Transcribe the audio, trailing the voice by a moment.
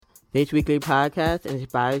This weekly podcast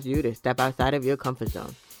inspires you to step outside of your comfort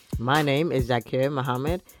zone. My name is Zakir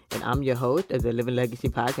Muhammad, and I'm your host of the Living Legacy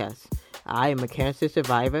podcast. I am a cancer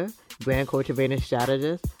survivor, brand cultivating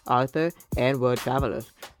strategist, author, and world traveler.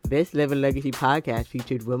 This Living Legacy podcast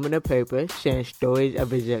features women of purpose sharing stories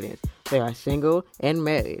of resilience. They are single and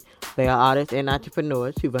married. They are artists and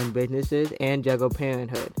entrepreneurs who run businesses and juggle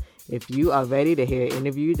parenthood. If you are ready to hear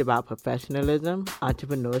interviews about professionalism,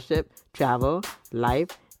 entrepreneurship, travel,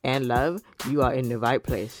 life, and love, you are in the right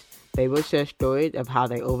place. They will share stories of how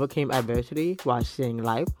they overcame adversity while seeing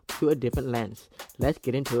life through a different lens. Let's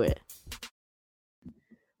get into it.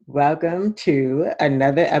 Welcome to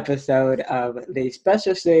another episode of the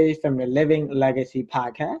special series from the Living Legacy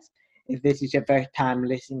podcast. If this is your first time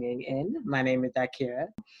listening in, my name is Akira.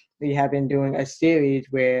 We have been doing a series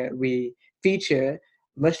where we feature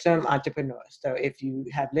Muslim entrepreneurs. So if you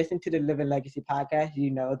have listened to the Living Legacy podcast,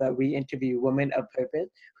 you know that we interview women of purpose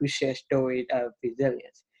who share stories of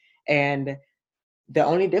resilience. And the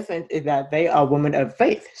only difference is that they are women of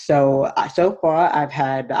faith. So far, I've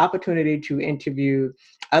had the opportunity to interview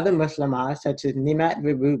other Muslims, such as Nimat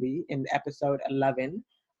Ruby in episode 11.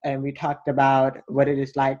 And we talked about what it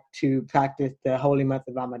is like to practice the holy month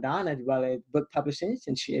of Ramadan, as well as book publishing,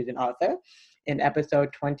 since she is an author. In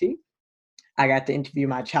episode 20, I got to interview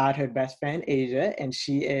my childhood best friend, Asia, and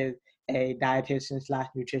she is a dietitian slash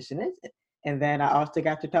nutritionist. And then I also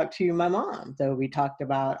got to talk to my mom. So we talked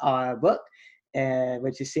about our book,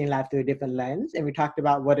 which is Seeing Life Through a Different Lens. And we talked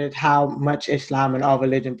about how much Islam and all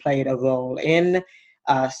religion played a role in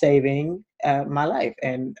saving my life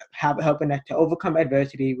and helping us to overcome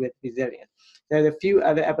adversity with resilience. There's a few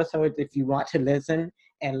other episodes if you want to listen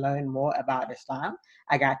and learn more about Islam.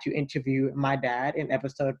 I got to interview my dad in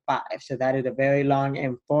episode 5. So that is a very long,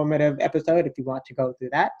 informative episode if you want to go through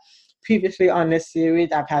that. Previously on this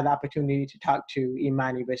series, I've had the opportunity to talk to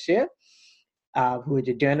Imani Bashir, who is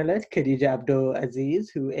a journalist, Khadija Abdul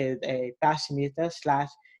Aziz, who is a fashionista slash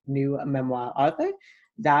new memoir author,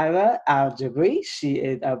 Daira Al Jabri, she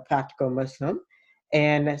is a practical Muslim,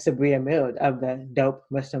 and Sabria Mills of the Dope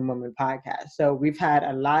Muslim Woman podcast. So we've had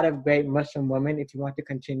a lot of great Muslim women if you want to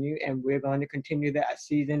continue, and we're going to continue that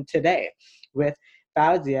season today with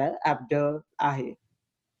Fauzia Abdullahi.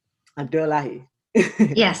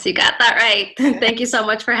 Yes, you got that right. Thank you so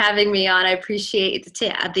much for having me on. I appreciate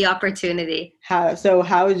the opportunity. How's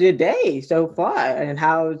your day so far, and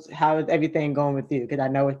how's everything going with you? Because I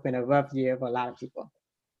know it's been a rough year for a lot of people.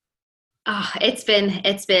 Oh, it's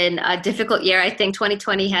been a difficult year. I think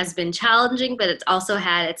 2020 has been challenging, but it's also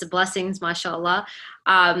had its blessings, mashallah.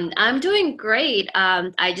 I'm doing great.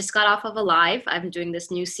 I just got off of a live. I'm doing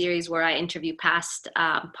this new series where I interview past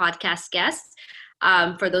podcast guests.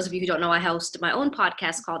 For those of you who don't know, I host my own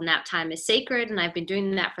podcast called Nap Time is Sacred, and I've been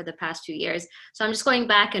doing that for the past 2 years. So I'm just going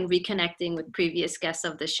back and reconnecting with previous guests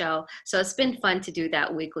of the show. So it's been fun to do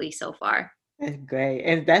that weekly so far. That's great.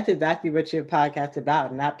 And that's exactly what your podcast is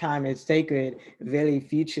about. Nap Time is Sacred really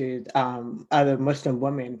features other Muslim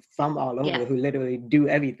women from all over who literally do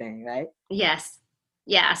everything, right? Yes.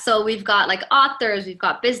 Yeah. So we've got like authors, we've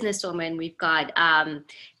got businesswomen, we've got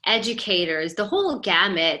educators, the whole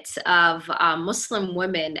gamut of Muslim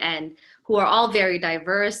women, and who are all very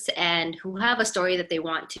diverse and who have a story that they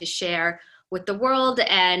want to share with the world.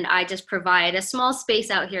 And I just provide a small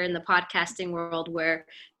space out here in the podcasting world where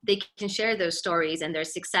they can share those stories and their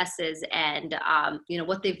successes and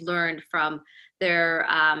what they've learned from their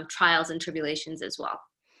trials and tribulations as well.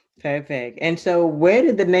 Perfect. And so where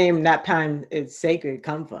did the name Nap Time is Sacred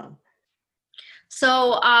come from?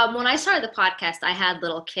 So when I started the podcast, I had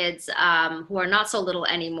little kids who are not so little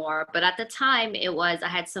anymore. But at the time, I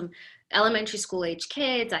had some elementary school age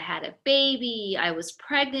kids. I had a baby. I was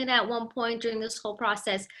pregnant at one point during this whole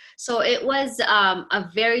process. So it was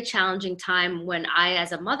a very challenging time when I,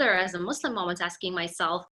 as a mother, as a Muslim mom, was asking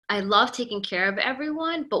myself, I love taking care of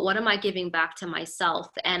everyone, but what am I giving back to myself?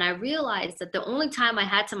 And I realized that the only time I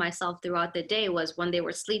had to myself throughout the day was when they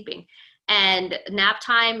were sleeping. And nap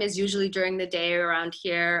time is usually during the day around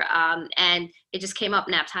here. And it just came up,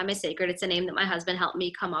 Nap Time is Sacred. It's a name that my husband helped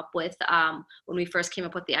me come up with when we first came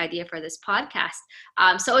up with the idea for this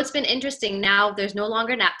podcast. So it's been interesting. Now there's no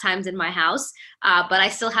longer nap times in my house, but I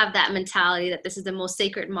still have that mentality that this is the most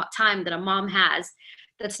sacred time that a mom has.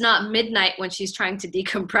 That's not midnight when she's trying to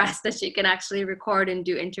decompress, that she can actually record and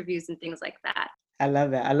do interviews and things like that. I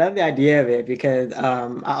love that. I love the idea of it because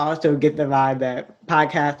I also get the vibe that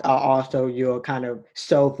podcasts are also your kind of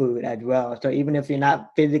soul food as well. So even if you're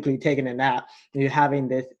not physically taking a nap, you're having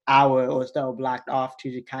this hour or so blocked off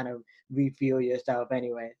to just kind of refuel yourself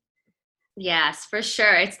anyway. Yes, for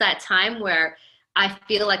sure. It's that time where I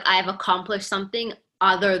feel like I've accomplished something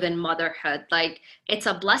other than motherhood. Like, it's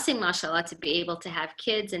a blessing, mashallah, to be able to have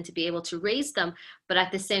kids and to be able to raise them. But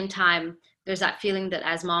at the same time, there's that feeling that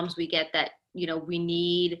as moms, we get that, we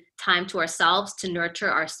need time to ourselves to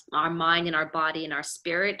nurture our mind and our body and our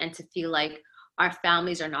spirit, and to feel like our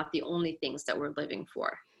families are not the only things that we're living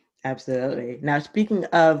for. Absolutely. Now, speaking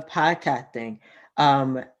of podcasting,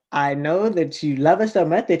 I know that you love it so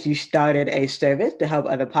much that you started a service to help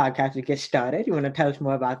other podcasters get started. You want to tell us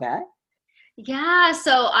more about that? Yeah,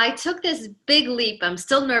 so I took this big leap. I'm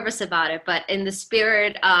still nervous about it, but in the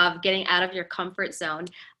spirit of getting out of your comfort zone,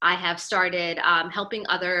 I have started helping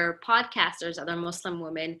other podcasters, other Muslim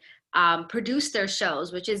women, produce their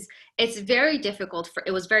shows, which is it was very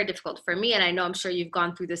difficult for me, and I know I'm sure you've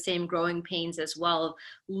gone through the same growing pains as well,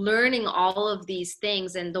 learning all of these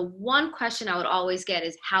things. And the one question I would always get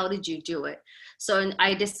is, how did you do it? So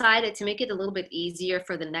I decided to make it a little bit easier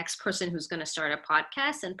for the next person who's going to start a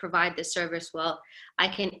podcast and provide this service. Well, I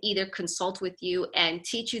can either consult with you and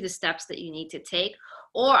teach you the steps that you need to take,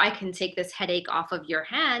 or I can take this headache off of your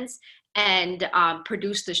hands and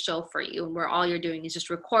produce the show for you, where all you're doing is just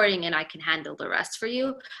recording and I can handle the rest for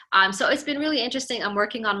you. So it's been really interesting. I'm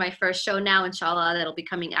working on my first show now, inshallah, that'll be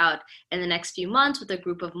coming out in the next few months with a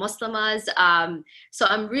group of Muslimas. So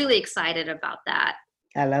I'm really excited about that.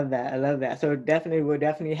 I love that. I love that. So we'll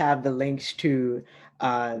definitely have the links to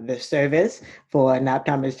the service for Nap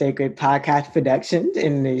Time is Sacred podcast productions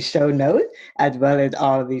in the show notes, as well as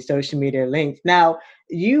all of the social media links. Now,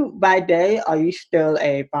 you by day, are you still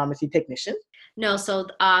a pharmacy technician? No, so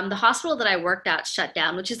the hospital that I worked at shut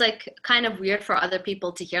down, which is like kind of weird for other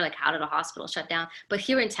people to hear, like, how did a hospital shut down? But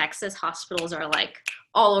here in Texas, hospitals are like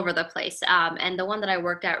all over the place. And the one that I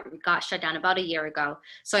worked at got shut down about a year ago.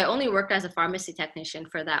 So I only worked as a pharmacy technician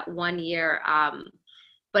for that 1 year.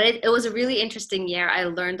 But it was a really interesting year. I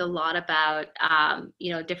learned a lot about,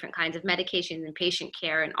 different kinds of medications and patient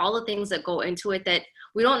care and all the things that go into it that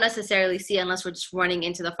we don't necessarily see unless we're just running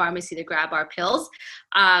into the pharmacy to grab our pills.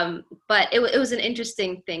 But it was an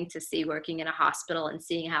interesting thing to see, working in a hospital and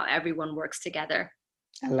seeing how everyone works together.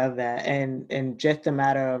 I love that. And just a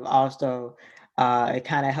matter of also, it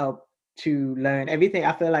kind of helped to learn everything.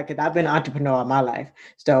 I feel like, because I've been an entrepreneur all my life,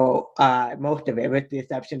 so most of it, with the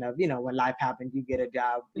exception of when life happens, you get a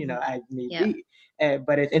job, as need be.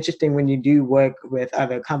 But it's interesting when you do work with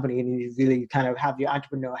other companies and you really kind of have your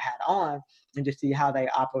entrepreneur hat on, and just see how they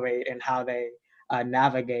operate and how they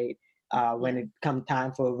navigate when it comes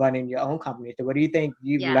time for running your own company. So, what do you think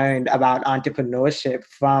you've learned about entrepreneurship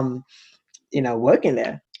from working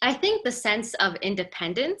there? I think the sense of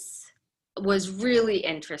independence was really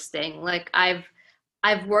interesting. Like,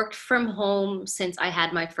 I've worked from home since I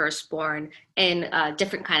had my firstborn in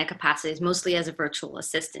different kind of capacities, mostly as a virtual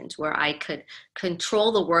assistant, where I could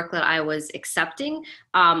control the work that I was accepting,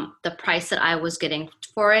 the price that I was getting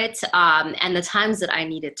for it, and the times that I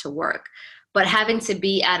needed to work. But having to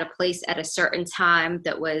be at a place at a certain time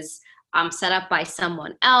that was set up by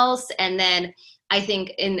someone else, and then I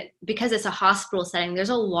think because it's a hospital setting, there's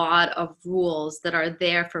a lot of rules that are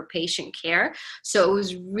there for patient care. So it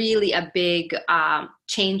was really a big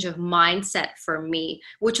change of mindset for me,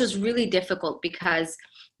 which was really difficult, because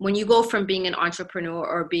when you go from being an entrepreneur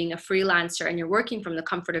or being a freelancer and you're working from the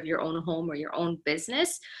comfort of your own home or your own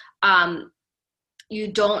business,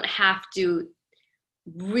 you don't have to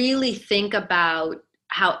really think about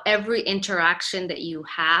how every interaction that you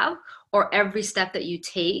have or every step that you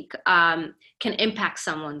take can impact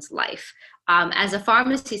someone's life. As a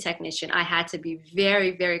pharmacy technician, I had to be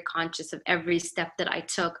very, very conscious of every step that I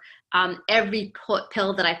took, every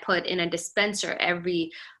pill that I put in a dispenser,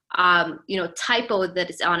 every typo that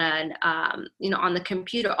is on on the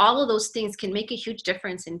computer. All of those things can make a huge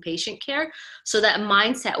difference in patient care. So that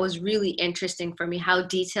mindset was really interesting for me, how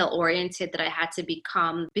detail oriented that I had to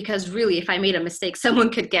become, because really, if I made a mistake, someone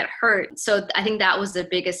could get hurt. So I think that was the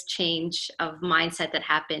biggest change of mindset that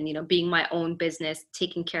happened, being my own business,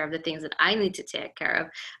 taking care of the things that I need to take care of.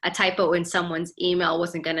 A typo in someone's email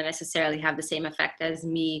wasn't going to necessarily have the same effect as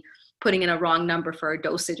me putting in a wrong number for a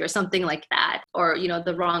dosage or something like that, or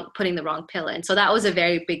putting the wrong pill in. So that was a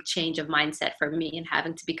very big change of mindset for me, and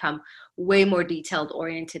having to become way more detailed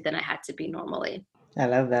oriented than I had to be normally. I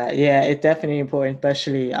love that. Yeah, it's definitely important,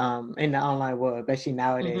 especially in the online world, especially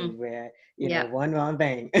nowadays, where one wrong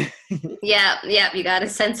thing. Yeah, you got to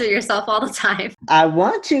censor yourself all the time. I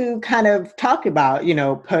want to kind of talk about,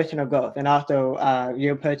 personal growth and also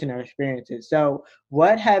your personal experiences. So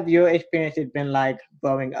what have your experiences been like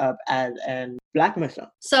growing up as a Black Muslim?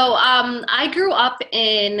 So I grew up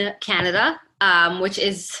in Canada, which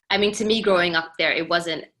is, to me, growing up there, it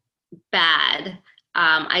wasn't bad.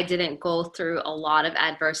 I didn't go through a lot of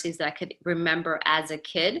adversities that I could remember as a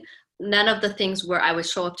kid. None of the things where I would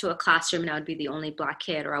show up to a classroom and I would be the only Black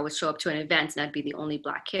kid, or I would show up to an event and I'd be the only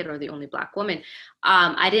Black kid or the only Black woman.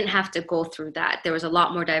 I didn't have to go through that. There was a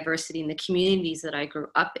lot more diversity in the communities that I grew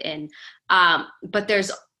up in. But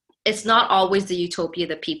it's not always the utopia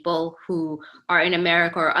that people who are in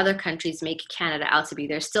America or other countries make Canada out to be.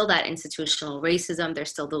 There's still that institutional racism. There's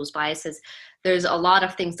still those biases. There's a lot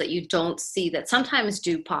of things that you don't see that sometimes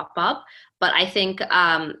do pop up. But I think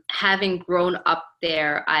having grown up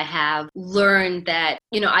there, I have learned that,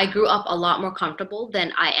 I grew up a lot more comfortable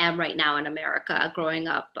than I am right now in America. Growing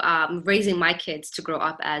up, raising my kids to grow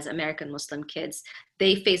up as American Muslim kids,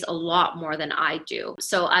 they face a lot more than I do.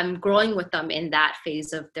 So I'm growing with them in that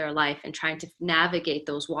phase of their life and trying to navigate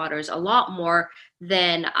those waters a lot more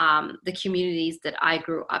than the communities that I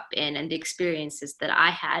grew up in and the experiences that I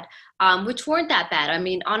had, which weren't that bad. I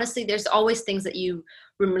mean, honestly, there's always things that you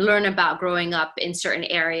learn about growing up in certain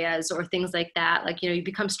areas or things like that. Like, you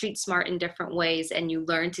become street smart in different ways and you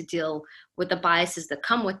learn to deal with the biases that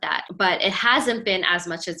come with that. But it hasn't been as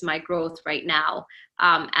much as my growth right now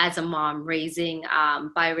as a mom raising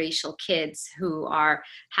biracial kids who are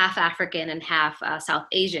half African and half South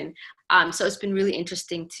Asian. So it's been really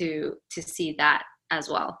interesting to see that as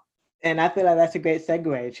well. And I feel like that's a great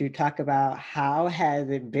segue to talk about how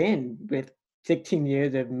has it been with 16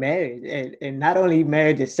 years of marriage, and not only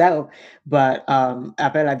marriage itself, but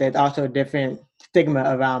I feel like there's also a different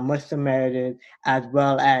stigma around Muslim marriages as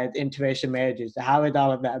well as interracial marriages. So how has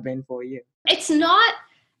all of that been for you? It's not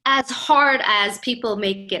as hard as people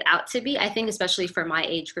make it out to be. I think especially for my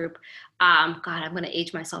age group. God, I'm going to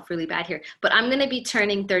age myself really bad here, but I'm going to be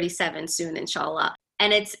turning 37 soon, inshallah.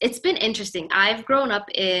 And it's been interesting. I've grown up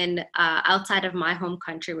in outside of my home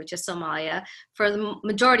country, which is Somalia, for the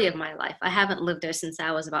majority of my life. I haven't lived there since I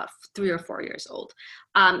was about 3 or 4 years old.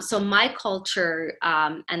 So my culture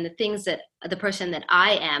and the things that the person that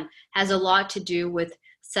I am has a lot to do with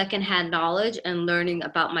secondhand knowledge and learning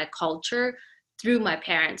about my culture through my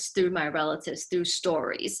parents, through my relatives, through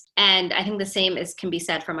stories. And I think the same can be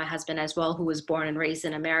said for my husband as well, who was born and raised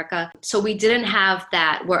in America. So we didn't have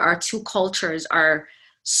that where our two cultures are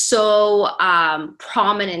so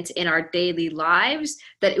prominent in our daily lives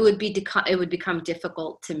that it would become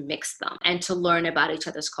difficult to mix them and to learn about each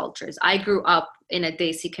other's cultures. I grew up in a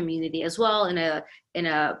Desi community as well, in a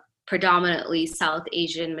predominantly South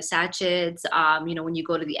Asian masajids. When you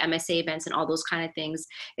go to the MSA events and all those kind of things,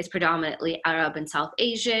 it's predominantly Arab and South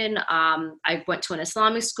Asian. I went to an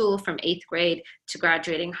Islamic school from 8th grade to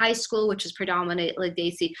graduating high school, which is predominantly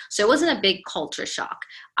Desi. So it wasn't a big culture shock.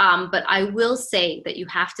 But I will say that you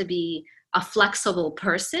have to be a flexible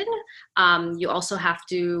person. You also have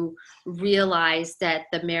to realize that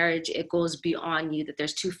the marriage, it goes beyond you, that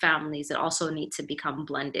there's two families that also need to become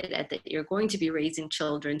blended, and that you're going to be raising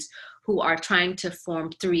children who are trying to form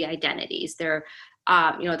three identities. Their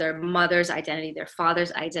mother's identity, their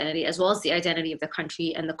father's identity, as well as the identity of the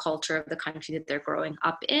country and the culture of the country that they're growing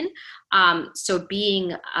up in. So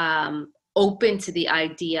being open to the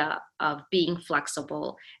idea of being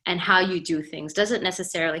flexible and how you do things doesn't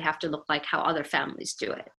necessarily have to look like how other families do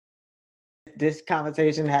it. This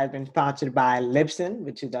conversation has been sponsored by Libsyn,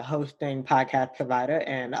 which is a hosting podcast provider,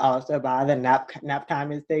 and also by the Nap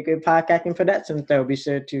Time is Sacred podcasting production. So be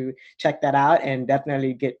sure to check that out and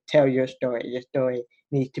definitely tell your story. Your story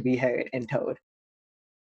needs to be heard and told.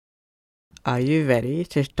 Are you ready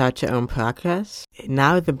to start your own podcast?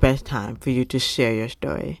 Now is the best time for you to share your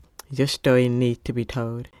story. Your story needs to be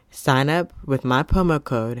told. Sign up with my promo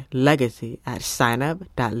code LEGACY at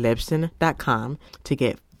signup.libsyn.com to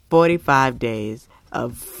get 45 days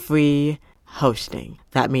of free hosting.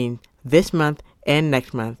 That means this month and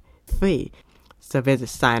next month free. So visit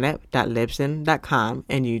signup.libsyn.com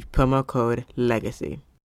and use promo code LEGACY.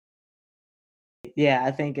 Yeah,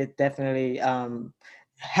 I think it definitely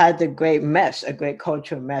has a great mesh, a great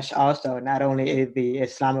cultural mesh also. Not only is the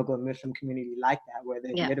Islamic or Muslim community like that, where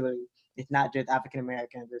there's literally, it's not just African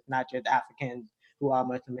Americans, it's not just Africans who are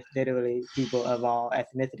Muslim, it's literally people of all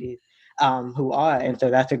ethnicities who are. And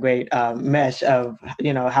so that's a great mesh of,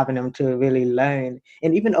 having them to really learn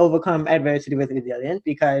and even overcome adversity with resilience.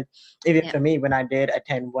 Because even for me, when I did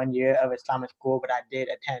attend 1 year of Islamic school, but I did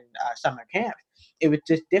attend summer camps, it was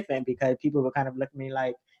just different because people were kind of looking at me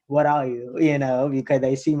like, what are you? Because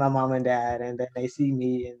they see my mom and dad and then they see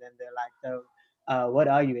me and then they're like, so what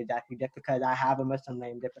are you exactly? Just because I have a Muslim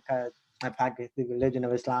name, just because I practice the religion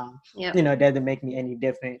of Islam, doesn't make me any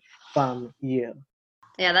different from you.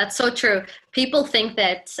 Yeah, that's so true. People think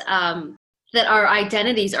that, that our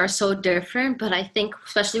identities are so different, but I think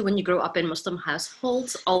especially when you grow up in Muslim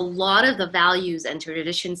households, a lot of the values and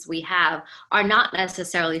traditions we have are not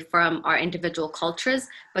necessarily from our individual cultures,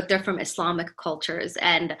 but they're from Islamic cultures.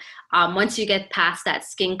 And once you get past that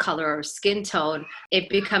skin color or skin tone, it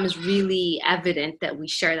becomes really evident that we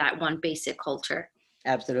share that one basic culture.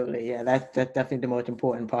 Absolutely. Yeah, that's definitely the most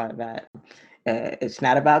important part of that. It's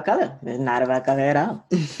not about color. It's not about color at all.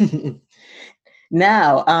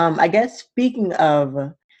 Now, I guess speaking of,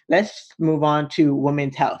 let's move on to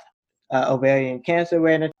women's health, ovarian cancer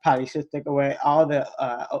awareness, polycystic awareness, all the,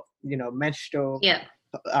 menstrual, Yeah,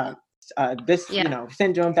 uh, this, yeah,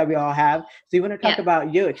 syndromes that we all have. So you want to talk yeah.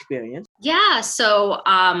 about your experience? Yeah, so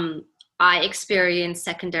I experienced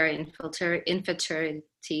secondary infertility.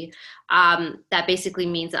 That basically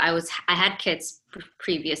means that I had kids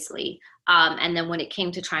previously, and then when it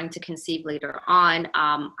came to trying to conceive later on,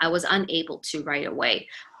 I was unable to right away,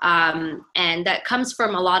 and that comes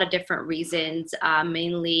from a lot of different reasons.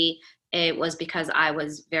 Mainly, it was because I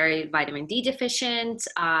was very vitamin D deficient.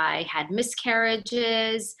 I had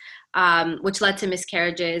miscarriages, which led to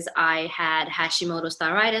miscarriages. I had Hashimoto's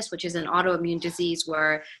thyroiditis, which is an autoimmune disease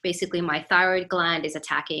where basically my thyroid gland is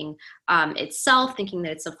attacking itself, thinking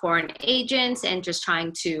that it's a foreign agent and just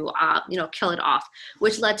trying to, kill it off,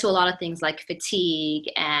 which led to a lot of things like fatigue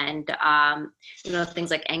and,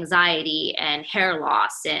 things like anxiety and hair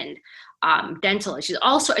loss and dental issues.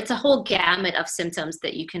 Also, it's a whole gamut of symptoms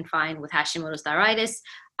that you can find with Hashimoto's thyroiditis.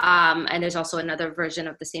 And there's also another version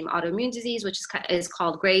of the same autoimmune disease, which is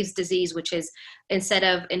called Graves' disease, which is instead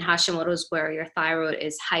of in Hashimoto's where your thyroid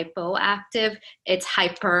is hypoactive, it's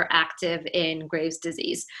hyperactive in Graves'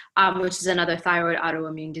 disease, which is another thyroid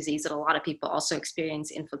autoimmune disease that a lot of people also experience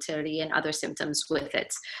infertility and other symptoms with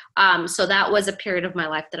it. So that was a period of my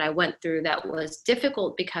life that I went through that was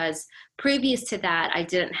difficult because previous to that, I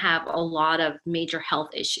didn't have a lot of major health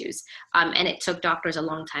issues. And it took doctors a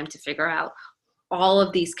long time to figure out all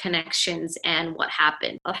of these connections and what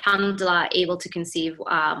happened. Alhamdulillah, able to conceive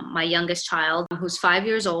my youngest child, who's 5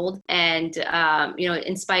 years old. And,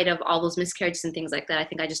 in spite of all those miscarriages and things like that,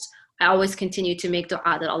 I always continued to make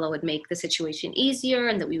dua that Allah would make the situation easier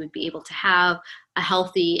and that we would be able to have a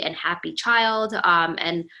healthy and happy child.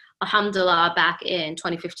 And Alhamdulillah, back in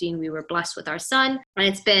 2015, we were blessed with our son, and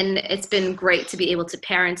it's been great to be able to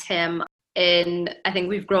parent him. And I think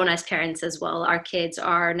we've grown as parents as well. Our kids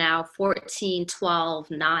are now 14, 12,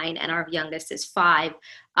 9, and our youngest is 5.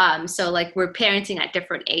 So like we're parenting at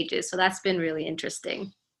different ages. So that's been really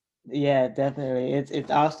interesting. Yeah, definitely. It's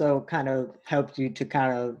also kind of helped you to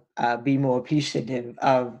kind of be more appreciative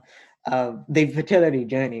of the fertility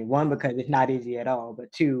journey. One, because it's not easy at all, but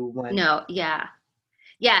two, when No, yeah.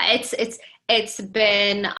 Yeah, it's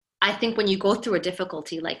been, I think when you go through a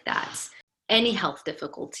difficulty like that, any health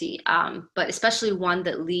difficulty, but especially one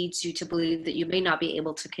that leads you to believe that you may not be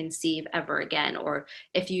able to conceive ever again, or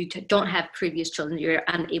if you don't have previous children, you're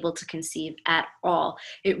unable to conceive at all.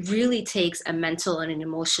 It really takes a mental and an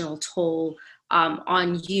emotional toll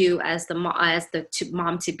on you as the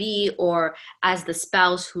mom to be, or as the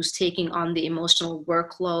spouse who's taking on the emotional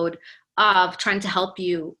workload of trying to help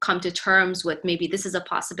you come to terms with maybe this is a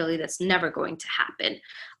possibility that's never going to happen.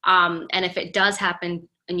 And if it does happen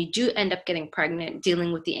and you do end up getting pregnant,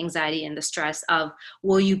 dealing with the anxiety and the stress of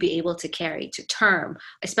will you be able to carry to term,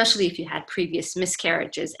 especially if you had previous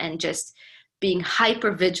miscarriages, and just being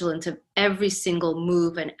hyper vigilant of every single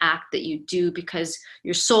move and act that you do because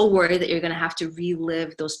you're so worried that you're going to have to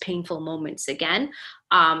relive those painful moments again.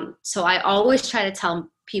 So I always try to tell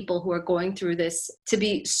people who are going through this to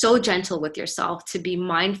be so gentle with yourself, to be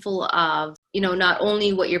mindful of, not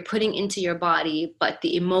only what you're putting into your body, but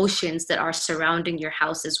the emotions that are surrounding your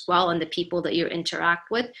house as well and the people that you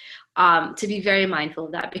interact with, to be very mindful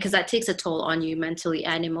of that because that takes a toll on you mentally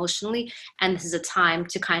and emotionally. And this is a time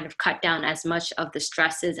to kind of cut down as much of the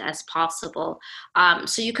stresses as possible,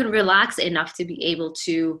 so you can relax enough to be able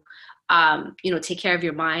to take care of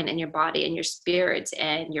your mind and your body and your spirit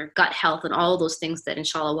and your gut health and all of those things that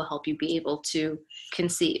inshallah will help you be able to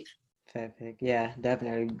conceive. perfect. Yeah,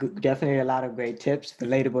 definitely. Definitely a lot of great tips,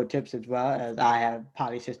 relatable tips as well, as I have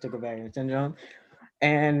polycystic ovarian syndrome.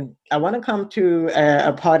 And I want to come to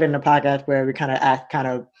a part in the podcast where we kind of ask kind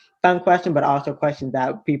of fun questions, but also questions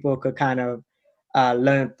that people could kind of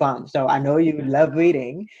learn from. So I know you love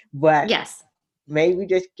reading, but Yes. maybe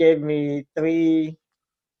just give me 3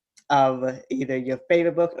 of either your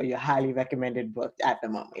favorite books or your highly recommended books at the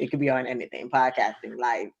moment. It could be on anything, podcasting,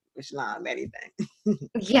 life, Islam, anything.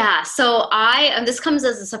 Yeah. So and this comes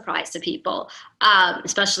as a surprise to people,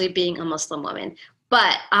 especially being a Muslim woman.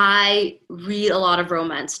 But I read a lot of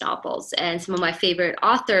romance novels, and some of my favorite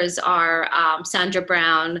authors are Sandra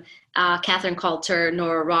Brown, Catherine Coulter,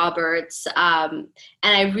 Nora Roberts, and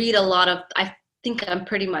I read a lot of. I think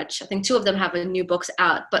two of them have a new books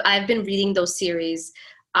out, but I've been reading those series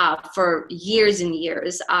for years and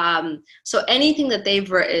years. So anything that they've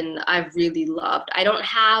written, I've really loved. I don't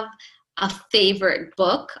have a favorite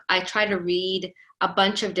book. I try to read a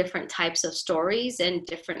bunch of different types of stories and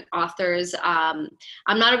different authors. I'm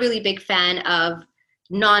not a really big fan of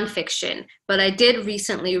nonfiction, but I did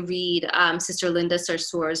recently read Sister Linda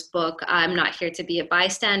Sarsour's book, I'm Not Here to Be a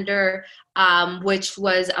Bystander, which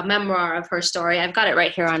was a memoir of her story. I've got it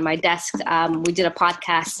right here on my desk. We did a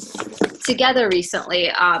podcast together recently,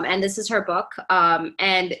 and this is her book,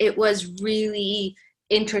 and it was really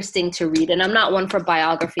interesting to read. And I'm not one for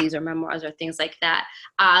biographies or memoirs or things like that.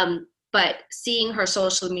 But seeing her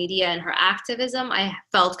social media and her activism, I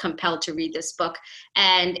felt compelled to read this book,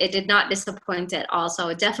 and it did not disappoint at all. So I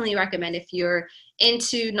would definitely recommend, if you're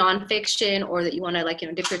into nonfiction or that you want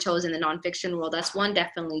to dip your toes in the nonfiction world, that's one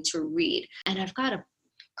definitely to read. And I've got a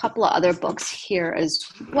couple of other books here as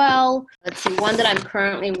well. Let's see, one that I'm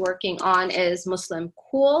currently working on is Muslim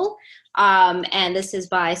Cool. And this is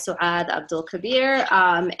by Suad Abdul Kabir.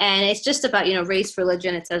 And it's just about, race,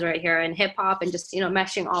 religion, it says right here, and hip hop, and just,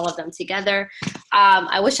 meshing all of them together.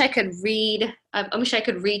 I wish I could reach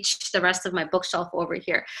the rest of my bookshelf over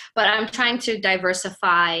here, but I'm trying to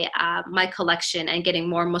diversify my collection and getting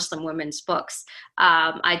more Muslim women's books.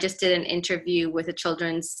 I just did an interview with a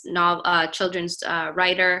children's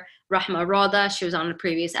writer, Rahma Roda. She was on a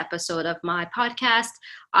previous episode of my podcast,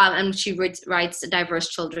 and she writes diverse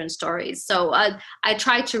children's stories. So I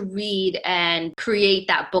try to read and create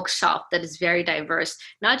that bookshelf that is very diverse,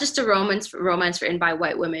 not just a romance written by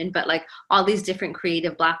white women, but like all these different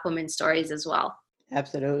creative Black women stories as well.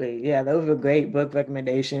 Absolutely. Yeah, those were great book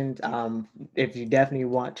recommendations. If you definitely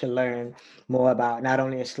want to learn more about not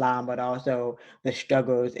only Islam, but also the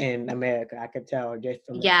struggles in America, I could tell just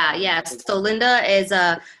from Yeah. So Linda is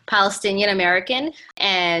a Palestinian American,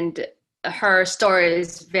 and her story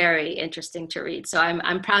is very interesting to read. So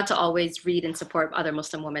I'm proud to always read and support other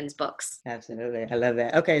Muslim women's books. Absolutely. I love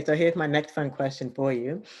that. Okay, so here's my next fun question for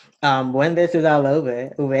you. When this is all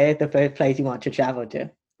over, where is the first place you want to travel to?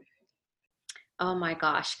 Oh my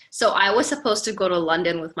gosh. So I was supposed to go to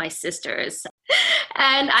London with my sisters,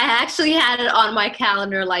 and I actually had it on my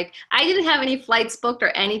calendar. Like, I didn't have any flights booked or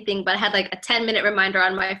anything, but I had like a 10-minute reminder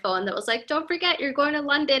on my phone that was like, don't forget, you're going to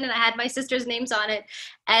London. And I had my sisters' names on it.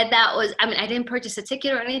 And I didn't purchase a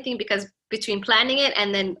ticket or anything, because between planning it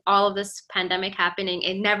and then all of this pandemic happening,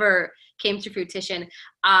 it never came to fruition.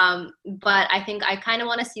 But I think I kind of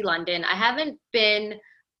want to see London. I haven't been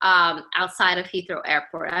outside of Heathrow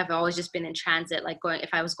Airport. I've always just been in transit, if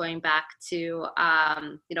I was going back to,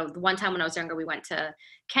 the one time when I was younger, we went to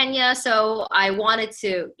Kenya. So I wanted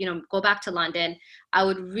to, go back to London. I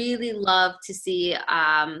would really love to see,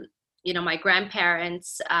 my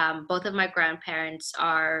grandparents. Both of my grandparents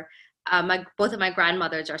are, both of my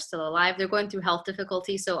grandmothers are still alive. They're going through health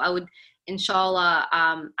difficulties. So I would, inshallah,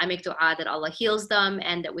 I make dua that Allah heals them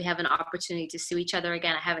and that we have an opportunity to see each other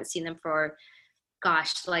again. I haven't seen them for,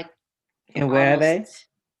 and where are they?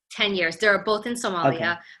 10 years. They're both in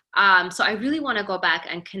Somalia. Okay. So I really want to go back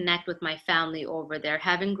and connect with my family over there.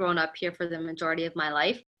 Having grown up here for the majority of my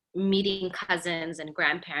life, meeting cousins and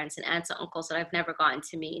grandparents and aunts and uncles that I've never gotten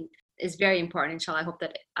to meet is very important. Inshallah, I hope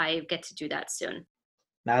that I get to do that soon.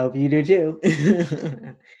 I hope you do too.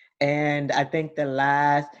 And I think the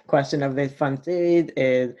last question of this fun series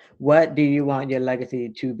is, what do you want your legacy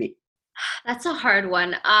to be? That's a hard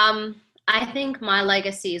one. I think my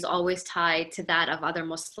legacy is always tied to that of other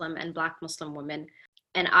Muslim and Black Muslim women.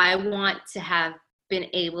 And I want to have been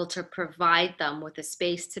able to provide them with a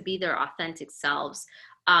space to be their authentic selves,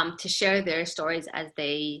 to share their stories as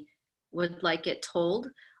they would like it told,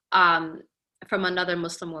 from another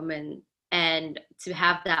Muslim woman, and to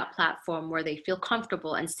have that platform where they feel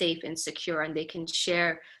comfortable and safe and secure, and they can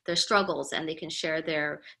share their struggles and they can share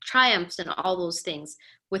their triumphs and all those things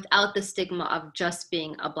without the stigma of just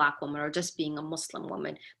being a Black woman or just being a Muslim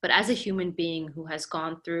woman, but as a human being who has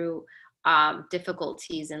gone through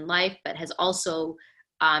difficulties in life, but has also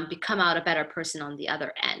become out a better person on the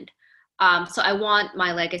other end. So I want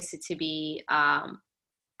my legacy to be,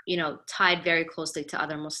 tied very closely to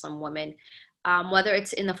other Muslim women, whether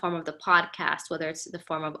it's in the form of the podcast, whether it's in the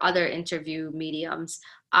form of other interview mediums,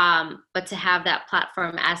 but to have that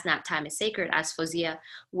platform as Nap Time is Sacred, as Fawzia,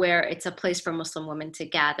 where it's a place for Muslim women to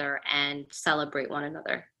gather and celebrate one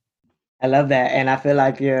another. I love that. And I feel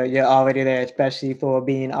like you're already there, especially for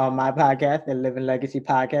being on my podcast, the Living Legacy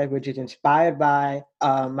Podcast, which is inspired by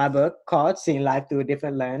my book called Seeing Life Through a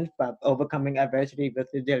Different Lens, but Overcoming Adversity with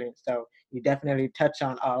Resilience. So you definitely touch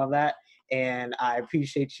on all of that. And I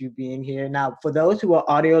appreciate you being here. Now, for those who are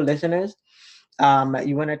audio listeners,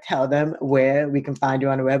 you want to tell them where we can find you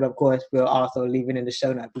on the web. Of course, we'll also leave it in the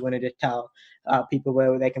show notes. You want to just tell people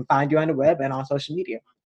where they can find you on the web and on social media.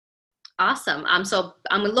 Awesome. So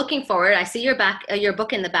I'm looking forward. I see your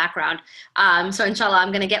book in the background. So inshallah,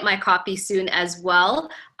 I'm going to get my copy soon as well,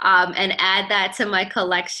 and add that to my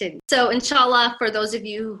collection. So inshallah, for those of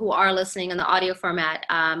you who are listening in the audio format,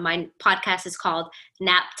 my podcast is called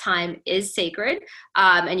Nap Time is Sacred.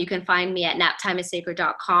 And you can find me at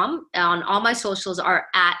naptimeissacred.com. On all my socials are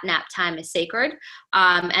at naptimeissacred.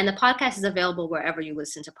 And the podcast is available wherever you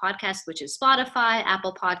listen to podcasts, which is Spotify,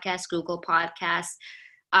 Apple Podcasts, Google Podcasts,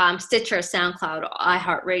 Stitcher, SoundCloud,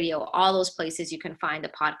 iHeartRadio, all those places you can find the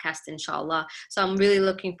podcast, inshallah. So I'm really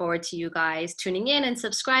looking forward to you guys tuning in and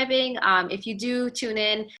subscribing. If you do tune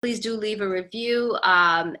in, please do leave a review,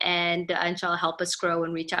 and inshallah help us grow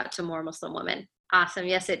and reach out to more Muslim women. Awesome.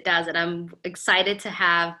 Yes, it does. And I'm excited to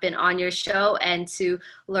have been on your show and to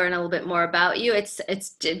learn a little bit more about you. It's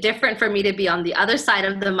different for me to be on the other side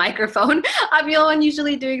of the microphone. I'm the one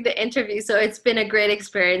usually doing the interview. So it's been a great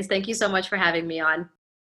experience. Thank you so much for having me on.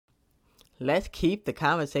 Let's keep the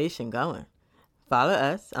conversation going. Follow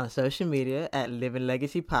us on social media at Living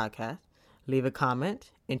Legacy Podcast. Leave a comment,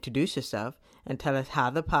 introduce yourself, and tell us how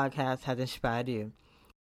the podcast has inspired you.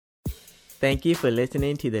 Thank you for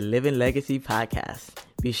listening to the Living Legacy Podcast.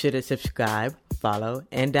 Be sure to subscribe, follow,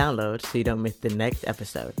 and download so you don't miss the next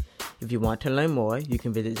episode. If you want to learn more, you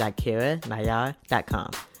can visit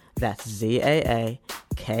ZakirahNayar.com. That's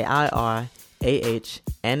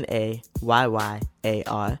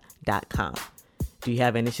ZakirahNayar.com. Do you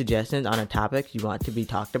have any suggestions on a topic you want to be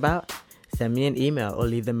talked about? Send me an email or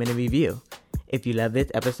leave them in a review. If you love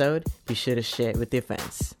this episode, be sure to share it with your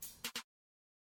friends.